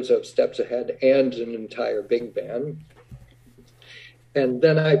members of Steps Ahead and an entire big band. And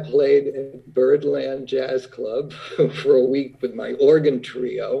then I played at Birdland Jazz Club for a week with my organ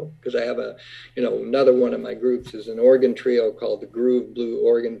trio, because I have another one of my groups is an organ trio called the Groove Blue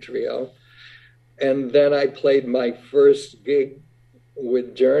Organ Trio. And then I played my first gig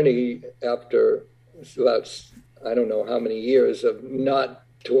with Journey after about, I don't know how many years of not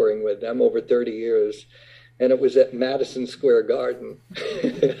touring with them, over 30 years. And it was at Madison Square Garden.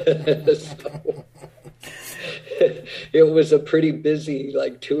 So, it was a pretty busy,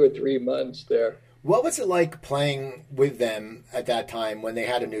 like 2 or 3 months there. What was it like playing with them at that time when they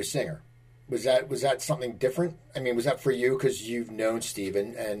had a new singer? Was that something different? I mean, was that for you because you've known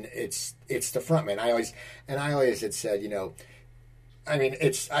Steven and it's the frontman? I always had said, I mean,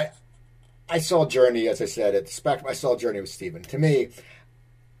 I saw Journey, as I said, at the Spectrum. I saw Journey with Steven. To me,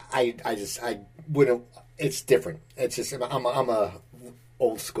 I wouldn't. It's different. It's just I'm a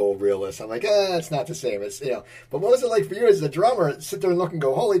old school realist. I'm like, it's not the same as But what was it like for you as a drummer? Sit there and look and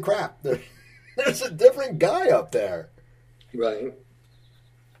go, holy crap! There's a different guy up there. Right.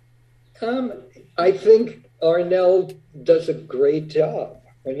 I think Arnel does a great job.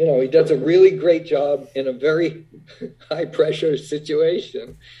 He does a really great job in a very high pressure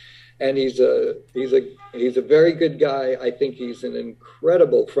situation, and he's a very good guy. I think he's an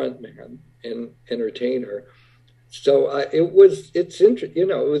incredible frontman and entertainer. So it was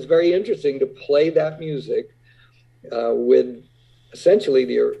very interesting to play that music with essentially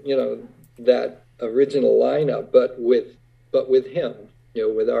that original lineup, but with him,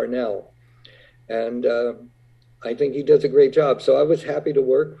 with Arnel, and I think he does a great job. So I was happy to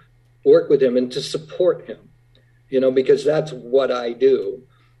work with him and to support him, because that's what I do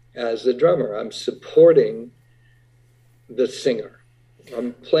as a drummer. I'm supporting the singer.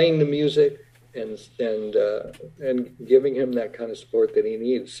 I'm playing the music and giving him that kind of support that he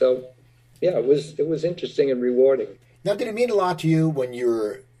needs. So, yeah, it was interesting and rewarding. Now, did it mean a lot to you when you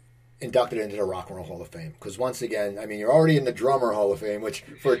were inducted into the Rock and Roll Hall of Fame? Because once again, I mean, you're already in the Drummer Hall of Fame, which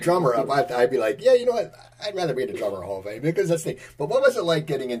for a drummer, I'd be like, yeah, you know what? I'd rather be in the Drummer Hall of Fame because that's the thing. But what was it like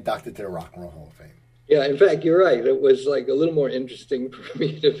getting inducted to the Rock and Roll Hall of Fame? Yeah, in fact, you're right. It was like a little more interesting for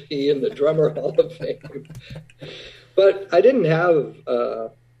me to be in the Drummer Hall of Fame. But I didn't have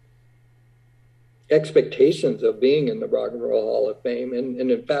expectations of being in the Rock and Roll Hall of Fame. And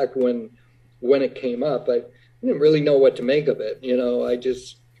in fact, when it came up, I didn't really know what to make of it.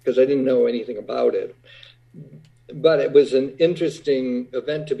 Because I didn't know anything about it. But it was an interesting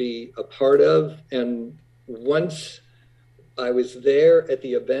event to be a part of. And once I was there at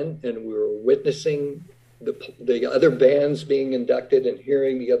the event and we were witnessing the other bands being inducted and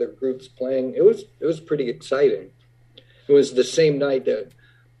hearing the other groups playing, it was pretty exciting. It was the same night that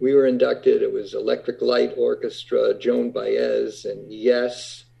we were inducted. It was Electric Light Orchestra, Joan Baez, and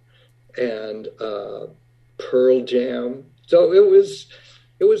Yes, and Pearl Jam. So it was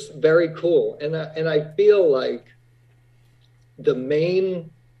very cool. And I feel like the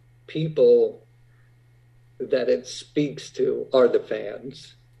main people that it speaks to are the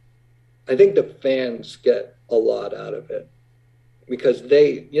fans. I think the fans get a lot out of it because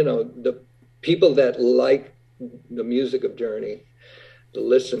they, the people that like the music of Journey, the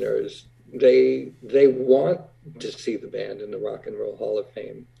listeners, they want to see the band in the Rock and Roll Hall of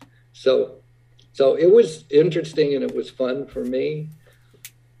Fame. So it was interesting and it was fun for me.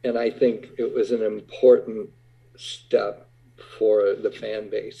 And I think it was an important step for the fan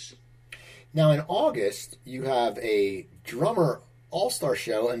base. Now, in August, you have a drummer all-star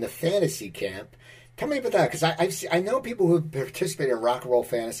show in the Fantasy Camp. Tell me about that, because I know people who participate in Rock and Roll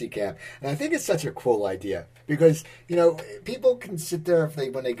Fantasy Camp, and I think it's such a cool idea. Because, people can sit there,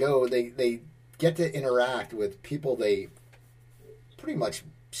 when they go, they get to interact with people they pretty much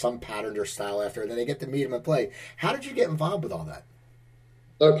some pattern or style after, and then they get to meet them and play. How did you get involved with all that?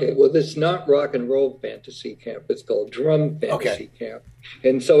 Okay, well, it's not Rock and Roll Fantasy Camp. It's called Drum Fantasy Camp.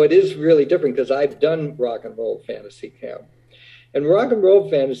 And so it is really different because I've done Rock and Roll Fantasy Camp. And Rock and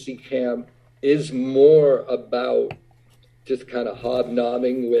Roll Fantasy Camp is more about just kind of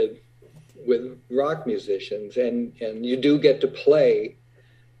hobnobbing with rock musicians. And you do get to play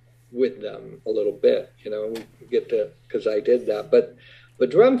with them a little bit, we get to, because I did that. But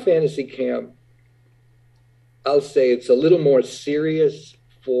Drum Fantasy Camp, I'll say it's a little more serious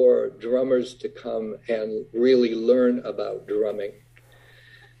for drummers to come and really learn about drumming.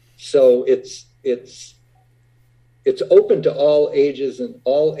 So it's open to all ages and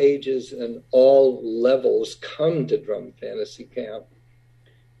all levels come to Drum Fantasy Camp.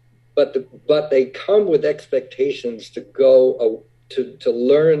 But they come with expectations to go to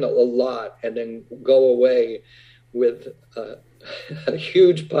learn a lot and then go away with a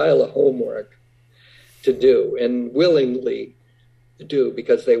huge pile of homework to do, and willingly do,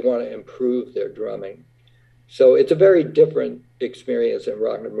 because they want to improve their drumming. So it's a very different experience in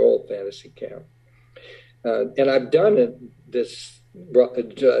Rock and Roll Fantasy Camp. And I've done this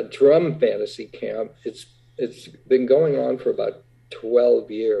Drum Fantasy Camp. It's been going on for about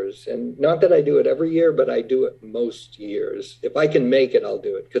 12 years. And not that I do it every year, but I do it most years. If I can make it, I'll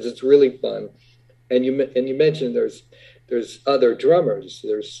do it, because it's really fun. And you mentioned there's other drummers.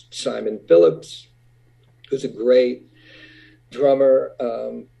 There's Simon Phillips, who's a great drummer,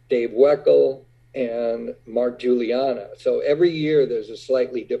 Dave Weckl, and Mark Juliana. So every year there's a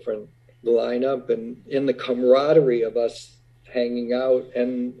slightly different lineup, and in the camaraderie of us hanging out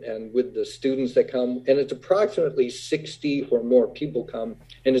and with the students that come, and it's approximately 60 or more people come,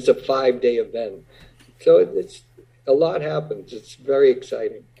 and it's a 5-day event. So it's a lot happens. It's very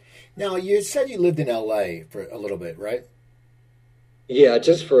exciting. Now, you said you lived in LA for a little bit, right? Yeah,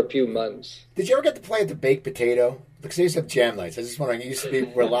 just for a few months. Did you ever get to play at the Baked Potato? Because they used to have jam nights. I was just wondering, it used to be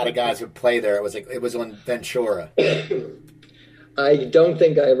where a lot of guys would play there. It was on Ventura. I don't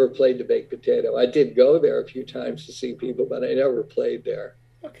think I ever played the Baked Potato. I did go there a few times to see people, but I never played there.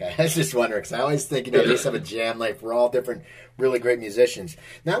 Okay, I was just wondering, because I always think, they used to have a jam night for all different really great musicians.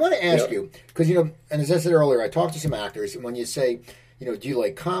 Now, I want to ask you, because, and as I said earlier, I talked to some actors, and when you say, do you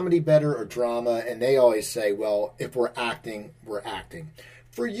like comedy better or drama? And they always say, well, if we're acting, we're acting.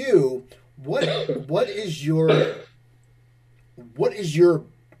 For you, what is your, do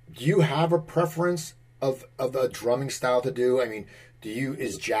you have a preference of a drumming style to do? I mean,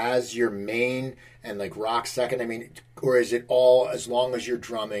 is jazz your main and like rock second? I mean, or is it all, as long as you're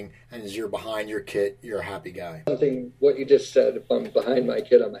drumming and as you're behind your kit, you're a happy guy? Something, what you just said, if I'm behind my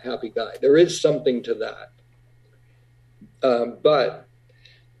kit, I'm a happy guy. There is something to that. But,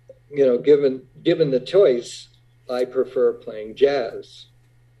 given the choice, I prefer playing jazz.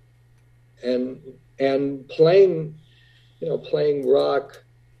 And playing rock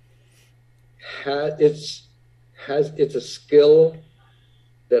it's a skill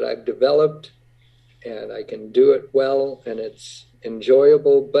that I've developed, and I can do it well, and it's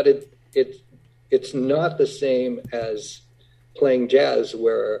enjoyable, but it's not the same as playing jazz,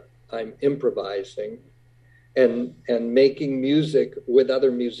 where I'm improvising and making music with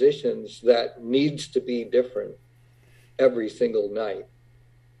other musicians that needs to be different every single night.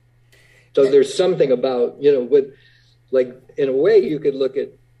 So there's something about, with, like, in a way you could look at,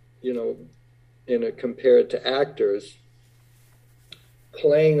 compare it to actors.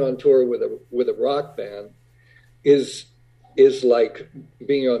 Playing on tour with a rock band is like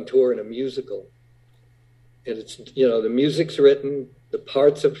being on tour in a musical. And it's, the music's written, the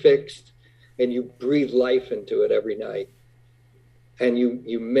parts are fixed, and you breathe life into it every night. And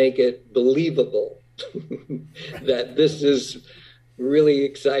you make it believable that this is really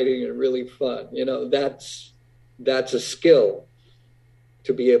exciting and really fun. That's a skill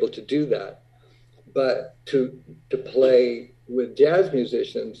to be able to do that. But to play with jazz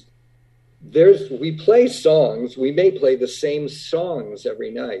musicians, we play songs. We may play the same songs every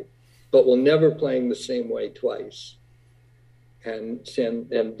night, but we'll never play them the same way twice. And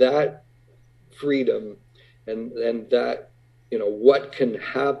that freedom and that, what can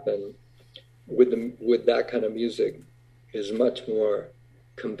happen with that kind of music is much more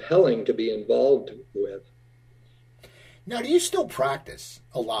compelling to be involved with. Now, do you still practice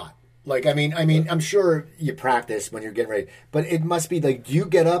a lot? Like, I mean, I'm sure you practice when you're getting ready, but it must be like, do you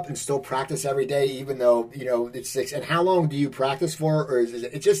get up and still practice every day, even though, it's 6? And how long do you practice for? Or is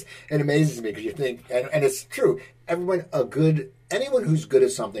it amazes me, because you think, and it's true, anyone who's good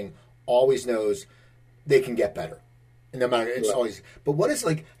at something always knows they can get better. And no matter, it's always, but what is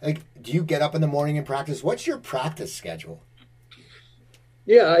like, do you get up in the morning and practice? What's your practice schedule?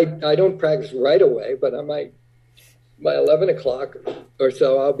 Yeah, I don't practice right away, but I might, by 11 o'clock or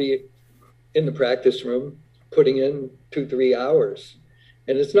so, I'll be in the practice room putting in 2-3 hours.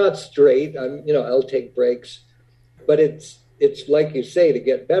 And it's not straight. I'll take breaks, but it's like you say, to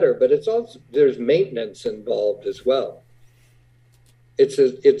get better, but it's also, there's maintenance involved as well. It's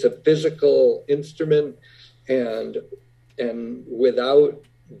a physical instrument, and without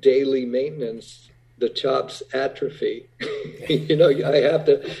daily maintenance, the chops atrophy. I have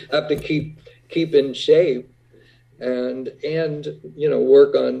to keep in shape and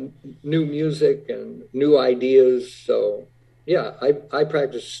work on new music and new ideas. So yeah, I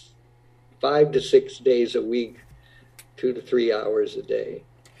practice 5 to 6 days a week, 2 to 3 hours a day.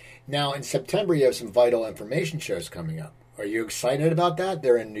 Now in September you have some Vital Information shows coming up. Are you excited about that?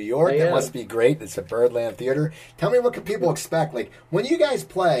 They're in New York. That must be great. It's at Birdland Theater. Tell me, what can people expect? Like, when you guys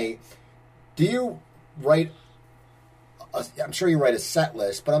play, do you write, I'm sure you write a set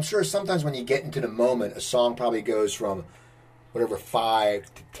list, but I'm sure sometimes when you get into the moment, a song probably goes from whatever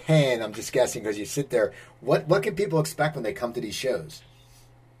 5 to 10. I'm just guessing because you sit there. What can people expect when they come to these shows?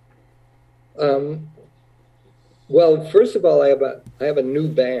 Well, first of all, I have a new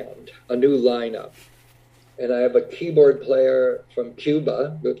band, a new lineup. And I have a keyboard player from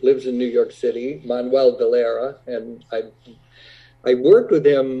Cuba that lives in New York City, Manuel Valera, and I worked with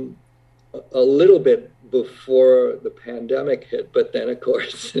him a little bit before the pandemic hit, but then, of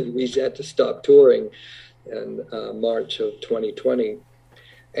course, we had to stop touring in March of 2020.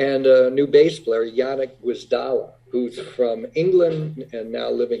 And a new bass player, Yannick Gwizdala, who's from England and now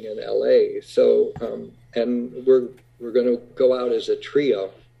living in LA. So, and we're going to go out as a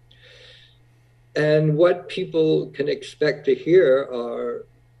trio. And what people can expect to hear are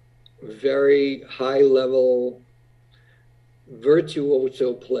very high-level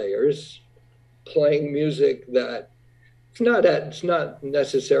virtuoso players playing music that it's not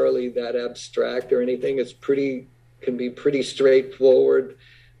necessarily that abstract or anything. Can be pretty straightforward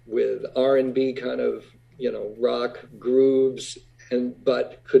with R&B kind of rock grooves,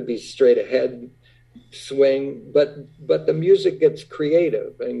 but could be straight ahead swing, but the music gets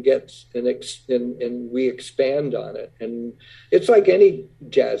creative and and we expand on it. And it's like any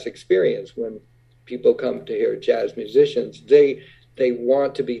jazz experience. When people come to hear jazz musicians, they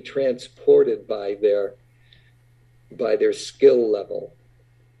want to be transported by their skill level.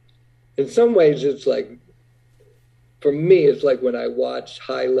 In some ways, it's like, for me, it's like when I watch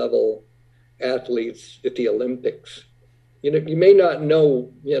high level athletes at the Olympics. You may not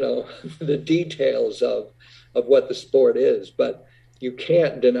know, the details of what the sport is, but you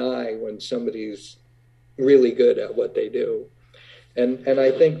can't deny when somebody's really good at what they do. And I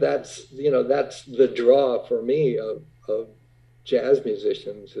think that's the draw for me of jazz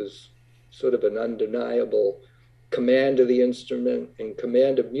musicians, is sort of an undeniable command of the instrument and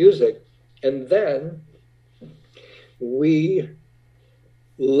command of music. And then we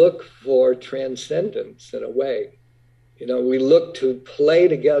look for transcendence in a way. We look to play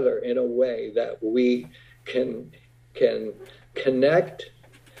together in a way that we can connect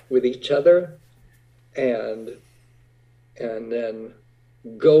with each other and then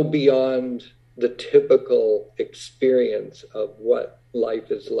go beyond the typical experience of what life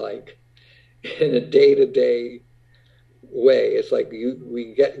is like in a day-to-day way. It's like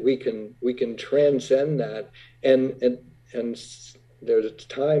we can transcend that, and there's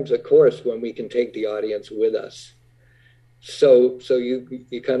times, of course, when we can take the audience with us. So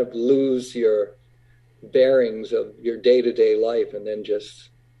you kind of lose your bearings of your day-to-day life and then just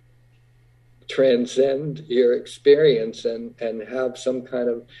transcend your experience and have some kind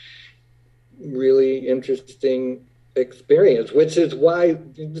of really interesting experience, which is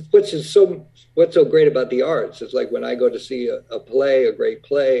what's so great about the arts. It's like when I go to see a great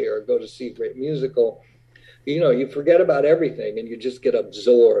play, or go to see a great musical, you forget about everything and you just get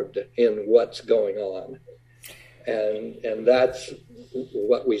absorbed in what's going on. And that's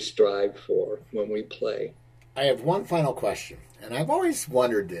what we strive for when we play. I have one final question, and I've always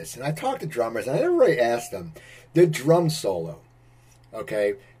wondered this, and I talked to drummers, and I never really asked them, the drum solo,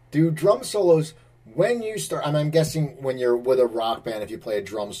 okay? Do drum solos, when you start, and I'm guessing when you're with a rock band, if you play a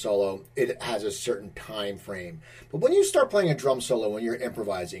drum solo, it has a certain time frame. But when you start playing a drum solo, when you're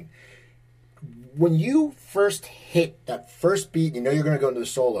improvising, when you first hit that first beat, you're going to go into the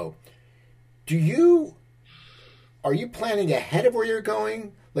solo, are you planning ahead of where you're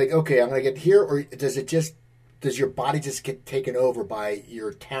going? Like, okay, I'm going to get here, or does your body just get taken over by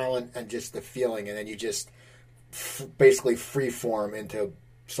your talent and just the feeling, and then you just basically free form into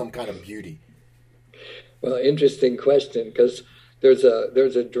some kind of beauty? Well, interesting question, because there's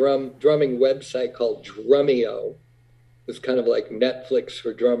a drumming website called Drumeo. It's kind of like Netflix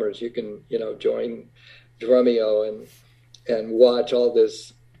for drummers. You can join Drumeo and watch all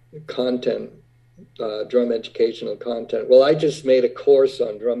this content. Drum educational content. Well, I just made a course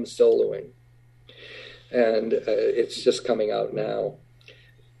on drum soloing, and it's just coming out now.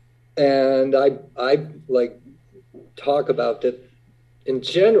 And I like talk about it in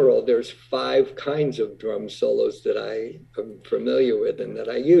general, there's 5 kinds of drum solos that I am familiar with and that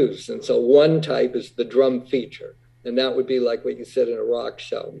I use. And so one type is the drum feature. And that would be like what you said in a rock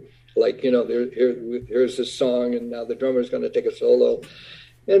show. Like, here's a song, and now the drummer's going to take a solo.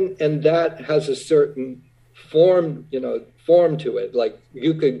 And that has a certain form to it. Like,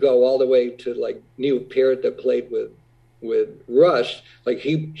 you could go all the way to like Neil Peart that played with Rush. Like,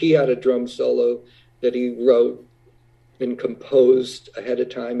 he had a drum solo that he wrote and composed ahead of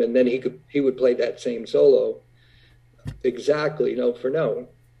time, and then he would play that same solo exactly note for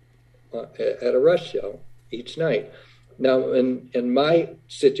note at a Rush show each night. Now, in my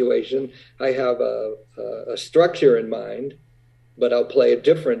situation, I have a structure in mind, but I'll play a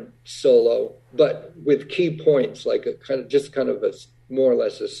different solo, but with key points, like a kind of a more or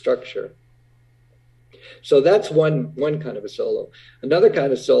less a structure. So that's one kind of a solo. Another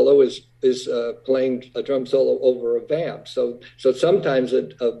kind of solo is playing a drum solo over a vamp. So sometimes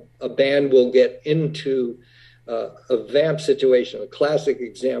a band will get into a vamp situation. A classic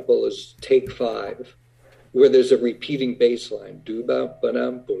example is Take 5, where there's a repeating bass line,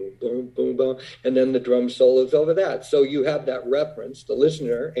 do-ba-ba-dum, boom, boom, boom, boom, and then the drum solos over that. So you have that reference, the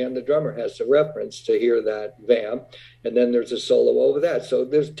listener and the drummer has the reference to hear that vamp, and then there's a solo over that. So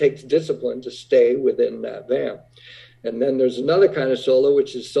this takes discipline to stay within that vamp. And then there's another kind of solo,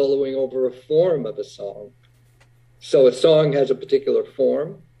 which is soloing over a form of a song. So a song has a particular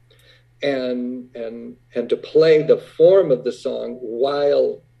form, and to play the form of the song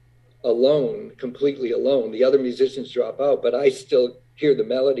while alone, completely alone. The other musicians drop out, but I still hear the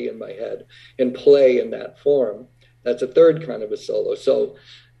melody in my head and play in that form. That's a third kind of a solo. So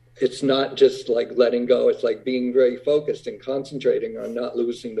it's not just like letting go. It's like being very focused and concentrating on not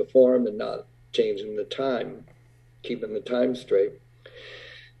losing the form and not changing the time, keeping the time straight.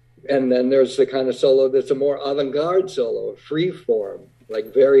 And then there's the kind of solo that's a more avant-garde solo, a free form,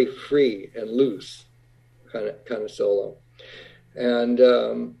 like very free and loose kind of solo.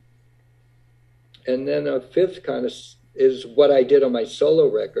 And then a fifth kind of is what I did on my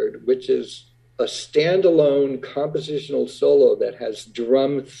solo record, which is a standalone compositional solo that has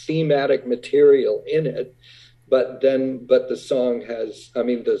drum thematic material in it, but the song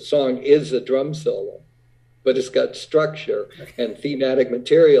is a drum solo, but it's got structure and thematic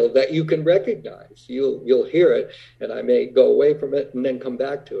material that you can recognize. You'll hear it, and I may go away from it and then come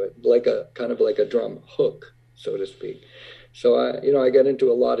back to it, like a kind of like a drum hook, so to speak. So I get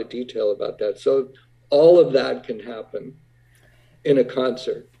into a lot of detail about that. So all of that can happen in a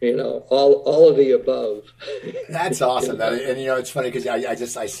concert, all of the above. That's awesome. And it's funny because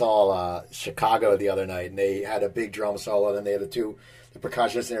I saw Chicago the other night, and they had a big drum solo, and then they had the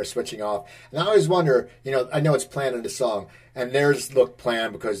percussionists, and they were switching off. And I always wonder, I know it's planned in the song, and theirs looked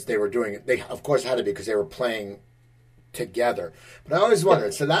planned because they were doing it. They of course had to be because they were playing together. But I always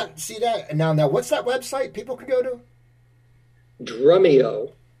wondered. So see that, and now what's that website people can go to?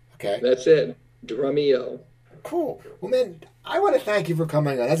 Drumeo. Okay. That's it. Drumeo. Cool. Well, man, I want to thank you for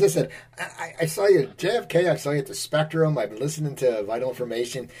coming on. As I said, I saw you at JFK. I saw you at the Spectrum. I've been listening to Vital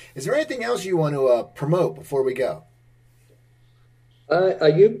Information. Is there anything else you want to promote before we go?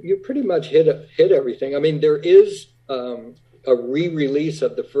 You pretty much hit everything. I mean, there is a re-release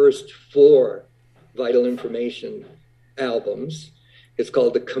of the first 4 Vital Information albums. It's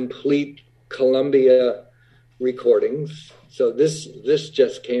called the Complete Columbia Recordings. So this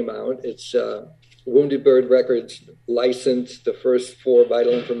just came out. It's Wounded Bird Records licensed the first 4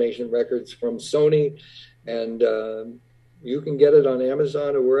 Vital Information records from Sony, and you can get it on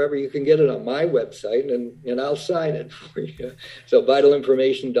Amazon or wherever. You can get it on my website, and I'll sign it for you. So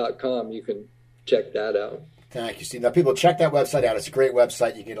vitalinformation.com, you can check that out. Thank you, Steve. Now, people, check that website out. It's a great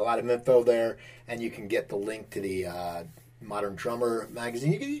website. You get a lot of info there, and you can get the link to the Modern Drummer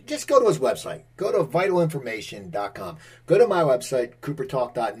magazine. You can just go to his website. Go to vitalinformation.com. Go to my website,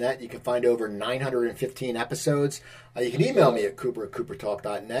 coopertalk.net. You can find over 915 episodes. You can email me at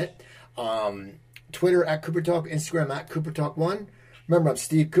cooper@coopertalk.net. Twitter at CooperTalk, Instagram at CooperTalk1. Remember, I'm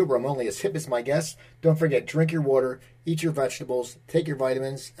Steve Cooper. I'm only as hip as my guests. Don't forget, drink your water, eat your vegetables, take your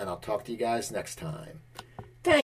vitamins, and I'll talk to you guys next time.